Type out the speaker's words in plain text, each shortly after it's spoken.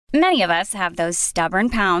Many of us have those stubborn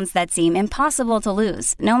pounds that seem impossible to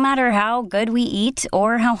lose, no matter how good we eat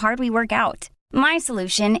or how hard we work out. My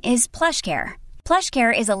solution is PlushCare.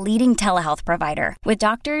 PlushCare is a leading telehealth provider with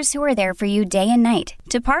doctors who are there for you day and night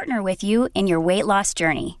to partner with you in your weight loss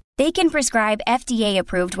journey. They can prescribe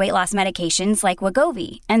FDA-approved weight loss medications like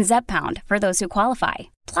Wegovy and Zepbound for those who qualify.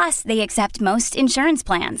 Plus, they accept most insurance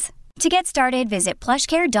plans. To get started, visit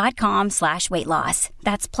plushcare.com/weightloss.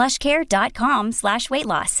 That's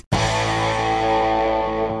plushcare.com/weightloss.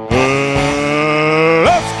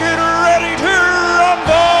 Let's get ready to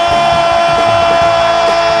rumble!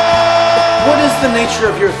 What is the nature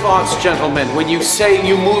of your thoughts, gentlemen, when you say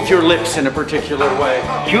you move your lips in a particular way?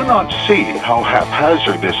 Do you not see how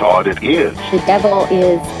haphazard this audit is? The devil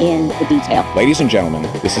is in the detail. Ladies and gentlemen,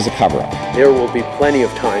 this is a cover-up. There will be plenty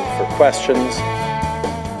of time for questions.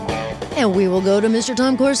 And we will go to Mr.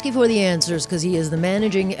 Tom Korski for the answers, because he is the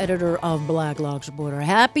managing editor of Blacklock's Reporter.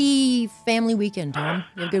 Happy family weekend, Tom.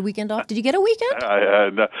 You have a good weekend off? Did you get a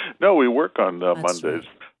weekend? No, we work on Mondays.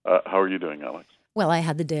 Right. How are you doing, Alex? Well, I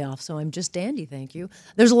had the day off, so I'm just dandy, thank you.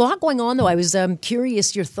 There's a lot going on, though. I was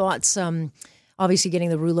curious your thoughts. Obviously, getting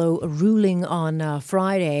the ruling on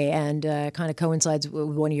Friday, and kind of coincides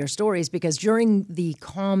with one of your stories, because during the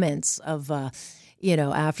comments of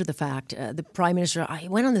after the fact, the Prime Minister, I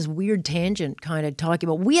went on this weird tangent kind of talking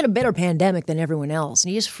about we had a better pandemic than everyone else.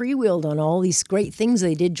 And he just freewheeled on all these great things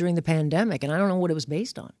they did during the pandemic. And I don't know what it was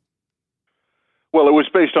based on. Well, it was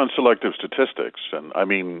based on selective statistics. And I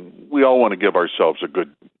mean, we all want to give ourselves an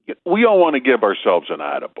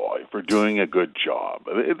attaboy for doing a good job.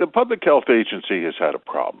 The Public Health Agency has had a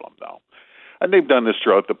problem now. And they've done this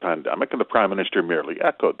throughout the pandemic, and the Prime Minister merely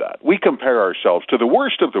echoed that. We compare ourselves to the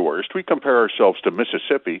worst of the worst. We compare ourselves to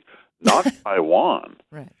Mississippi, not Taiwan,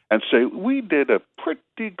 right, and say, we did a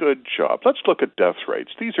pretty good job. Let's look at death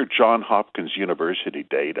rates. These are Johns Hopkins University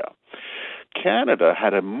data. Canada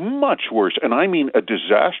had a much worse, and I mean a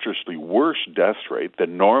disastrously worse death rate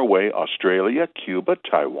than Norway, Australia, Cuba,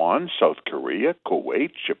 Taiwan, South Korea,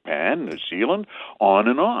 Kuwait, Japan, New Zealand, on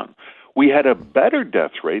and on. We had a better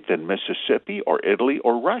death rate than Mississippi or Italy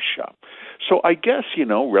or Russia. So I guess,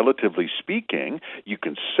 relatively speaking, you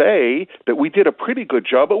can say that we did a pretty good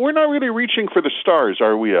job, but we're not really reaching for the stars,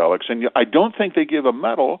 are we, Alex? And I don't think they give a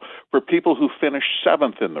medal for people who finish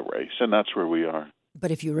seventh in the race, and that's where we are.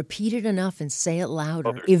 But if you repeat it enough and say it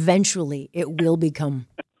louder, eventually it will become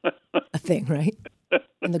a thing, right?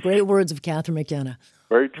 In the great words of Catherine McKenna.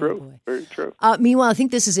 Very true. Very true. Meanwhile, I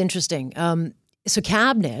think this is interesting. So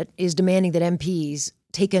Cabinet is demanding that MPs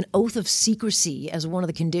take an oath of secrecy as one of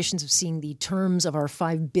the conditions of seeing the terms of our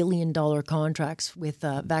 $5 billion contracts with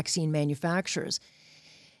vaccine manufacturers.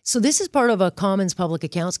 So this is part of a Commons Public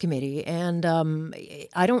Accounts Committee, and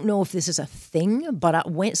I don't know if this is a thing, but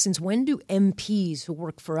since when do MPs who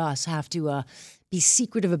work for us have to be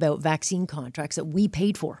secretive about vaccine contracts that we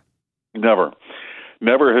paid for? Never.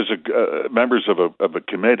 Never has members of a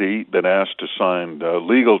committee been asked to sign a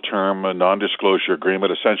legal term, a non-disclosure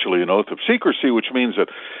agreement, essentially an oath of secrecy, which means that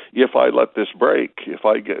if I let this break, if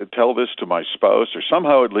I tell this to my spouse, or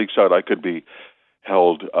somehow it leaks out, I could be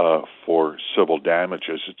held for civil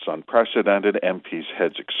damages. It's unprecedented. MPs'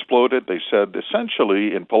 heads exploded. They said,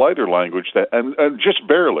 essentially, in politer language, that, and just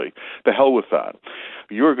barely, the hell with that.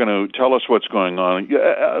 You're going to tell us what's going on.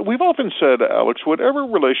 We've often said, Alex, whatever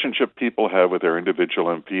relationship people have with their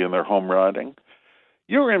individual MP in their home riding,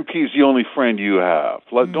 your MP is the only friend you have.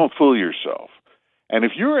 Don't fool yourself. And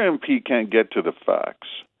if your MP can't get to the facts,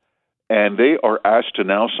 and they are asked to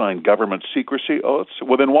now sign government secrecy oaths,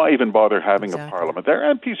 well, then why even bother having a parliament? Their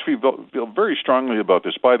MPs feel very strongly about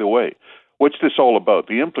this. By the way, what's this all about?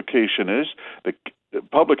 The implication is the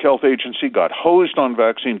Public Health Agency got hosed on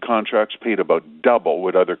vaccine contracts, paid about double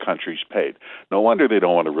what other countries paid. No wonder they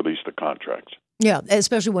don't want to release the contracts. Yeah,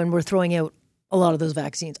 especially when we're throwing out a lot of those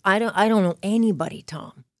vaccines. I don't know anybody,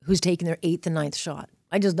 Tom, who's taken their 8th and 9th shot.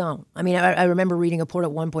 I just don't. I mean, I remember reading a report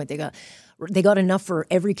at one point, they got enough for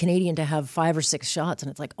every Canadian to have 5 or 6 shots. And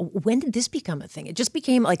it's like, when did this become a thing? It just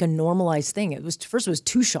became like a normalized thing. First it was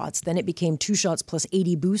 2 shots, then it became 2 shots plus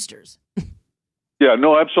 80 boosters. Yeah,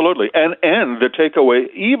 no, absolutely. And the takeaway,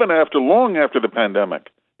 even long after the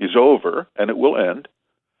pandemic is over, and it will end,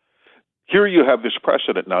 here you have this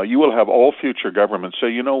precedent now. You will have all future governments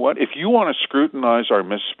say, you know what, if you want to scrutinize our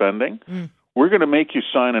misspending, we're going to make you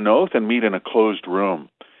sign an oath and meet in a closed room.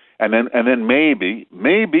 And then maybe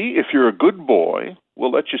if you're a good boy,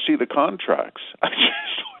 we'll let you see the contracts.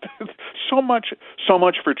 So much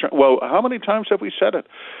for, well, how many times have we said it?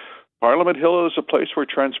 Parliament Hill is a place where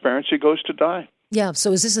transparency goes to die. Yeah,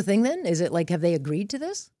 so is this a thing then? Is it like, have they agreed to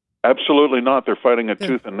this? Absolutely not. They're fighting a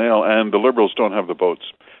tooth and nail, and the Liberals don't have the votes.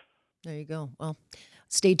 There you go. Well,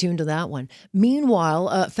 stay tuned to that one. Meanwhile,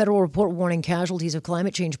 a federal report warning casualties of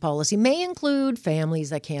climate change policy may include families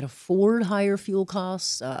that can't afford higher fuel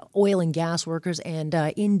costs, oil and gas workers, and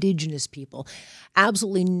Indigenous people.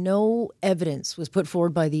 Absolutely no evidence was put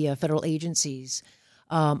forward by the federal agencies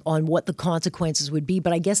on what the consequences would be.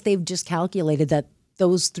 But I guess they've just calculated that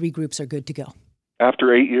those three groups are good to go.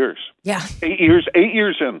 After 8 years. Yeah. 8 years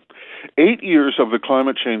in. 8 years of the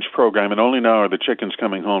climate change program, and only now are the chickens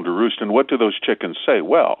coming home to roost. And what do those chickens say?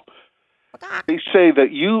 Well, they say that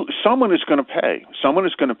someone is going to pay. Someone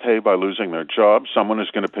is going to pay by losing their job. Someone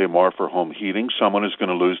is going to pay more for home heating. Someone is going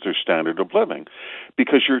to lose their standard of living,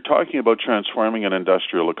 because you're talking about transforming an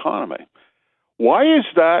industrial economy. Why is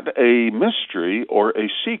that a mystery or a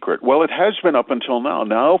secret? Well, it has been up until now.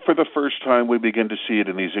 Now, for the first time, we begin to see it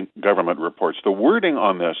in these government reports. The wording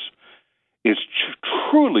on this is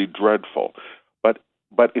truly dreadful,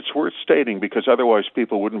 but it's worth stating, because otherwise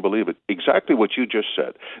people wouldn't believe it. Exactly what you just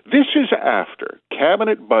said. This is after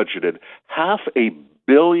Cabinet budgeted $500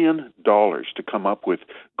 million to come up with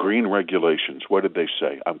green regulations. What did they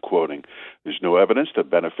say? I'm quoting, "There's no evidence that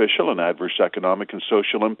beneficial and adverse economic and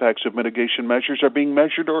social impacts of mitigation measures are being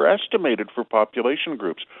measured or estimated for population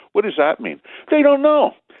groups." What does that mean? They don't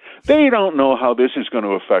know. They don't know how this is going to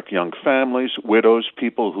affect young families, widows,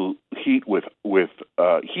 people who heat with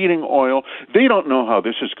heating oil. They don't know how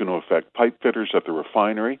this is going to affect pipe fitters at the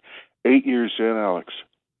refinery. 8 years in, Alex,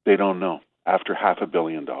 they don't know. After $500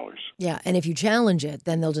 million. Yeah, and if you challenge it,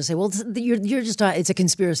 then they'll just say, well, you're just, it's a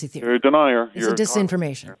conspiracy theory. You're a denier. It's a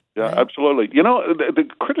disinformation. Yeah, right? Absolutely. You know, the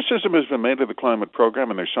criticism has been made of the climate program,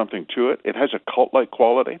 and there's something to it. It has a cult-like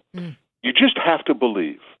quality. You just have to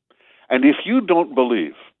believe. And if you don't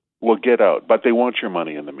believe, well, get out. But they want your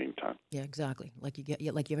money in the meantime. Yeah, exactly. Like you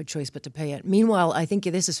have a choice but to pay it. Meanwhile, I think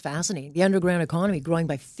this is fascinating. The underground economy growing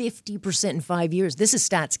by 50% in 5 years. This is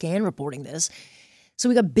StatScan reporting this. So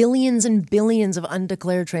we got billions and billions of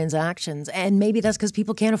undeclared transactions, and maybe that's because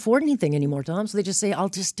people can't afford anything anymore, Tom. So they just say, "I'll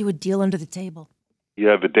just do a deal under the table."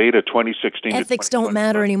 Yeah, the data 2016. Ethics don't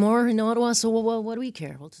matter anymore in Ottawa. So what do we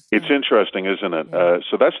care? It's interesting, isn't it? Yeah.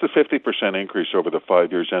 So that's the 50% increase over the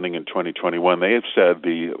 5 years ending in 2021. They have said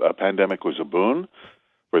the pandemic was a boon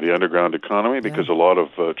for the underground economy because a lot of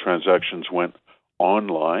transactions went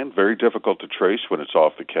online, very difficult to trace when it's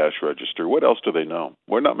off the cash register. What else do they know?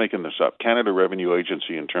 We're not making this up. Canada Revenue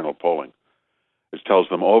Agency internal polling. It tells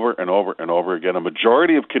them over and over and over again, a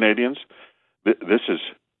majority of Canadians, this is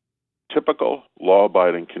typical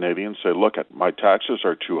law-abiding Canadians, say, look, my taxes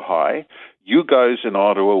are too high. You guys in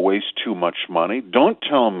Ottawa waste too much money. Don't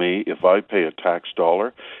tell me if I pay a tax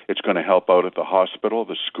dollar, it's going to help out at the hospital,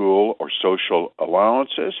 the school, or social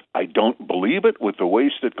allowances. I don't believe it with the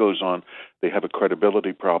waste that goes on. They have a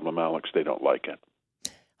credibility problem, Alex. They don't like it.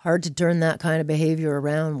 Hard to turn that kind of behavior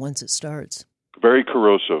around once it starts. Very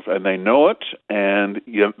corrosive, and they know it, and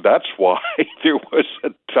that's why there was a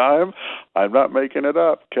time, I'm not making it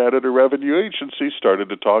up, Canada Revenue Agency started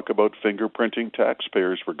to talk about fingerprinting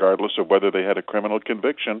taxpayers regardless of whether they had a criminal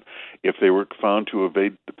conviction if they were found to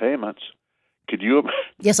evade the payments. Could you imagine?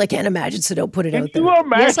 Yes, I can imagine, so don't put it out there. Can you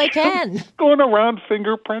imagine? Yes, I can. Going around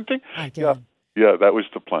fingerprinting? I can. Yeah, that was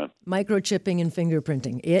the plan. Microchipping and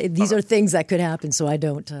fingerprinting. These are things that could happen, so I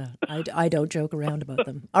don't joke around about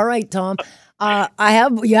them. All right, Tom.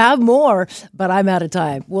 You have more, but I'm out of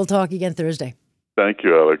time. We'll talk again Thursday. Thank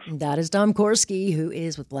you, Alex. That is Tom Korski, who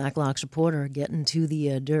is with Blacklock's Reporter, getting to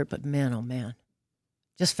the dirt. But man, oh man,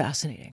 just fascinating.